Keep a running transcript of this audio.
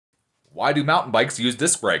Why do mountain bikes use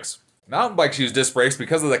disc brakes? Mountain bikes use disc brakes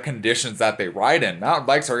because of the conditions that they ride in. Mountain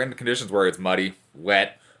bikes are in conditions where it's muddy,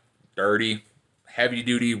 wet, dirty, heavy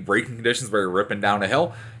duty braking conditions where you're ripping down a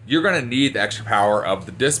hill. You're going to need the extra power of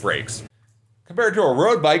the disc brakes. Compared to a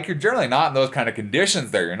road bike, you're generally not in those kind of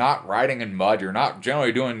conditions there. You're not riding in mud. You're not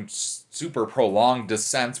generally doing super prolonged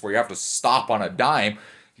descents where you have to stop on a dime.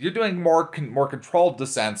 You're doing more controlled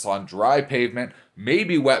descents on dry pavement,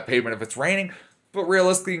 maybe wet pavement if it's raining, but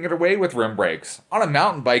realistically, you can get away with rim brakes. On a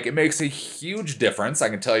mountain bike, it makes a huge difference. I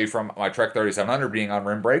can tell you from my Trek 3700 being on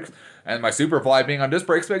rim brakes and my Superfly being on disc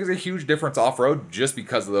brakes makes a huge difference off-road just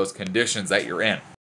because of those conditions that you're in.